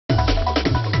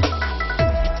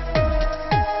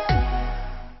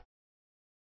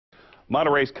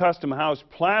Monterey's Custom House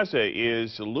Plaza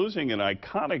is losing an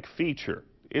iconic feature.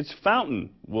 Its fountain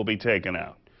will be taken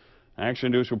out.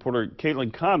 Action News reporter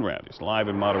Caitlin Conrad is live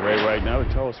in Monterey right now to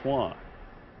tell us why.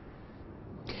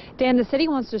 Dan, the city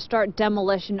wants to start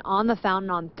demolition on the fountain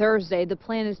on Thursday. The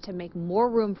plan is to make more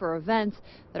room for events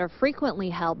that are frequently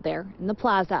held there in the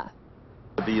plaza.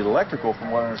 The electrical,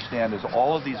 from what I understand, is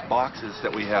all of these boxes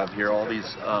that we have here, all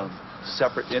these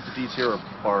separate entities here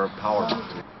are power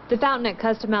boxes. The fountain at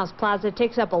Custom House Plaza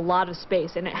takes up a lot of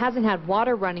space, and it hasn't had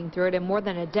water running through it in more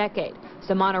than a decade.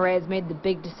 So Monterey has made the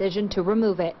big decision to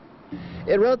remove it.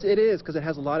 It is, because it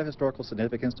has a lot of historical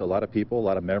significance to a lot of people, a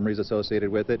lot of memories associated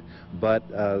with it, but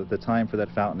the time for that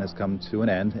fountain has come to an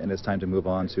end, and it's time to move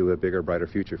on to a bigger, brighter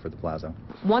future for the plaza.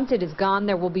 Once it is gone,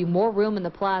 there will be more room in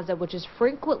the plaza, which is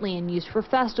frequently in use for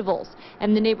festivals,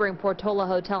 and the neighboring Portola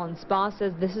Hotel and Spa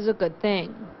says this is a good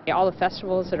thing. All the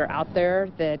festivals that are out there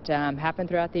that happen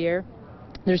throughout the year,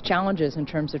 there's challenges in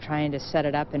terms of trying to set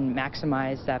it up and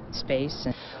maximize that space.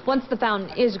 Once the fountain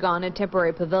is gone, a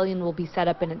temporary pavilion will be set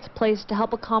up in its place to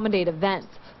help accommodate events,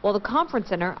 while the conference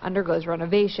center undergoes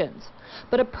renovations.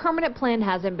 But a permanent plan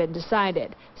hasn't been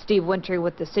decided. Steve Wintry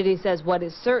with the city says what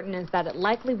is certain is that it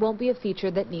likely won't be a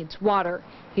feature that needs water.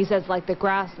 He says like the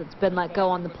grass that's been let go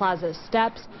on the plaza's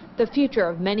steps, the future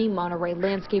of many Monterey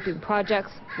landscaping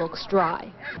projects looks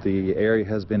dry. The area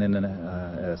has been in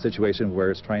a situation where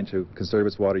it's trying to conserve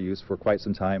its water use for quite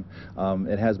some time.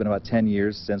 It has been about 10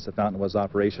 years since the fountain was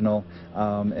operational,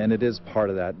 and it is part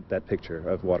of that picture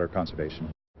of water conservation.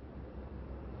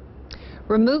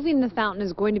 Removing the fountain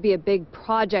is going to be a big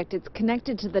project. It's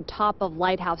connected to the top of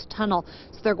Lighthouse Tunnel,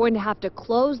 so they're going to have to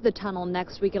close the tunnel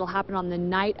next week. It'll happen on the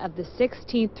night of the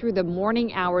 16th through the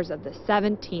morning hours of the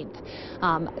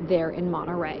 17th there in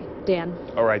Monterey. Dan?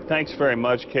 All right, thanks very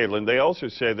much, Caitlin. They also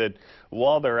say that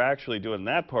while they're actually doing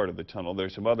that part of the tunnel,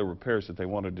 there's some other repairs that they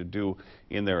wanted to do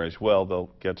in there as well.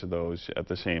 They'll get to those at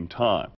the same time.